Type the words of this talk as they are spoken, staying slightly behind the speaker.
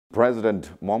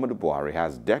President Muhammadu Buhari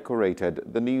has decorated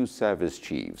the new service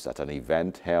chiefs at an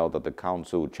event held at the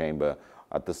council chamber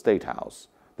at the State House.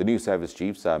 The new service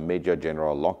chiefs are Major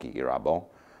General Lucky Irabor,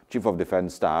 Chief of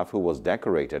Defense Staff, who was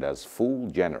decorated as full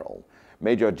general;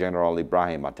 Major General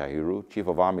Ibrahim Attahiru, Chief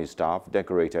of Army Staff,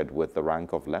 decorated with the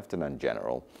rank of Lieutenant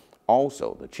General.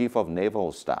 Also, the Chief of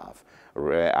Naval Staff,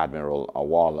 Rear Admiral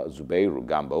Awwal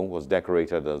Gambo, was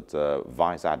decorated as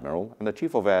Vice Admiral, and the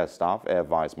Chief of Air Staff, Air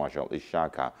Vice Marshal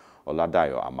Isiaka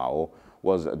Amao,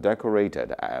 was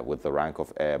decorated with the rank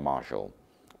of Air Marshal.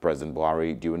 President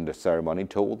Buhari, during the ceremony,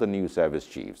 told the new service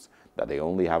chiefs that they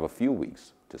only have a few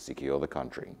weeks to secure the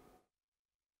country.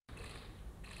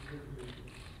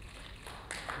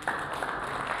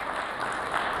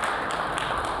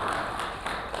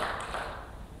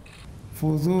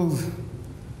 For those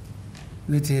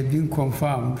that have been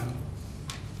confirmed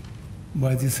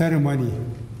by the ceremony,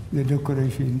 the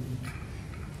decoration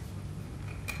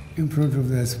in front of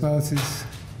their spouses,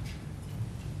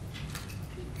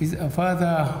 is a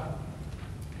further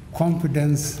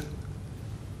confidence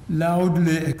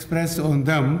loudly expressed on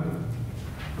them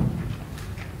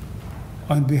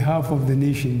on behalf of the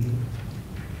nation,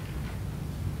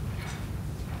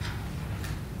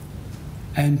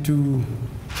 and to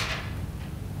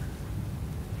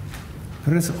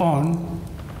press on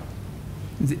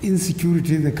the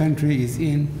insecurity the country is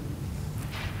in,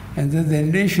 and that the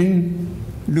nation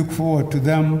look forward to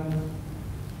them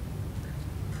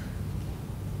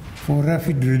for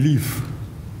rapid relief.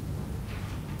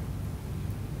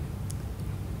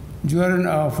 During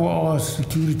our 4-hour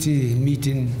security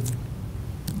meeting,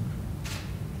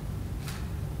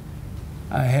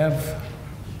 I have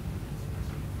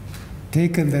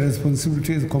taken the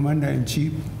responsibility as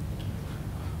Commander-in-Chief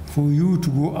for you to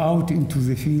go out into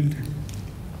the field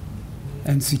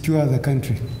and secure the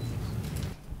country.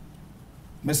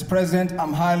 Mr. President,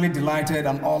 I'm highly delighted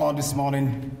and honored this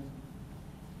morning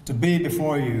to be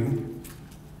before you,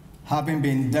 having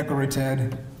been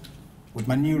decorated with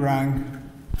my new rank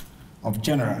of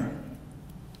General,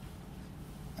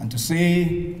 and to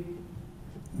say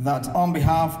that on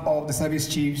behalf of the service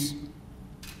chiefs,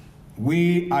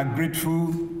 we are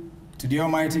grateful to the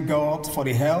Almighty God for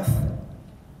the health,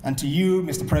 and to you,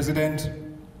 Mr. President,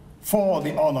 for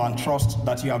the honor and trust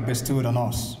that you have bestowed on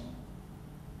us.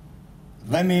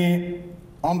 Let me,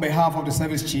 on behalf of the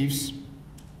service chiefs,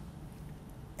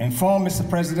 inform Mr.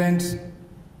 President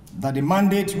that the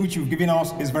mandate which you've given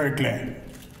us is very clear,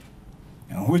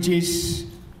 which is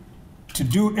to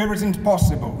do everything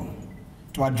possible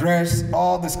to address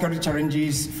all the security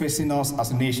challenges facing us as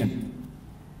a nation.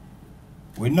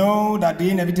 We know that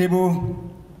the inevitable,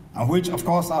 and which, of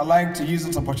course, I'd like to use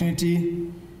this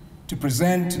opportunity to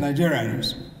present to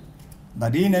Nigerians,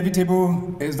 that the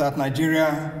inevitable is that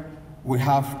Nigeria will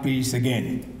have peace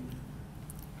again.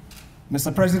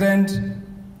 Mr. President,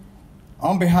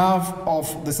 on behalf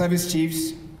of the service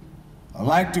chiefs, I'd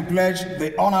like to pledge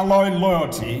the unalloyed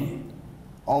loyalty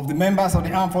of the members of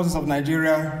the Armed Forces of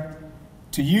Nigeria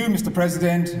to you, Mr.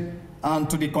 President, and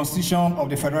to the Constitution of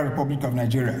the Federal Republic of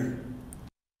Nigeria.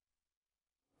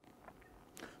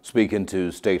 Speaking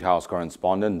to State House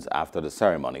correspondents after the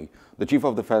ceremony, the Chief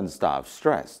of Defense Staff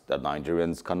stressed that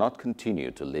Nigerians cannot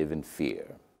continue to live in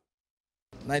fear.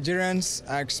 Nigerians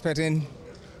are expecting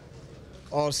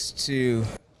us to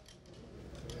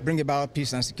bring about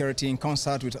peace and security in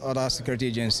concert with other security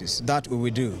agencies. That we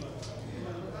will do.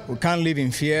 We can't live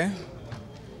in fear,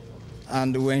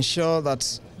 and we ensure that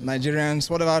Nigerians,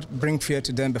 whatever bring fear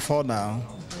to them before now,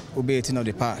 will be a thing of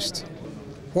the past.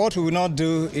 What we will not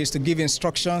do is to give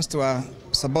instructions to our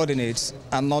subordinates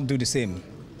and not do the same.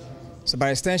 So by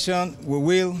extension, we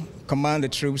will command the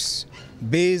troops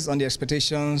based on the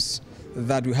expectations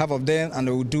that we have of them, and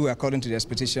we will do according to the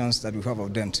expectations that we have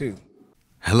of them too.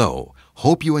 Hello,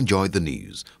 hope you enjoyed the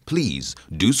news. Please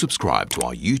do subscribe to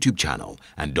our YouTube channel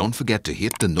and don't forget to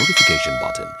hit the notification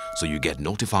button so you get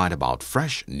notified about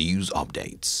fresh news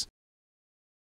updates.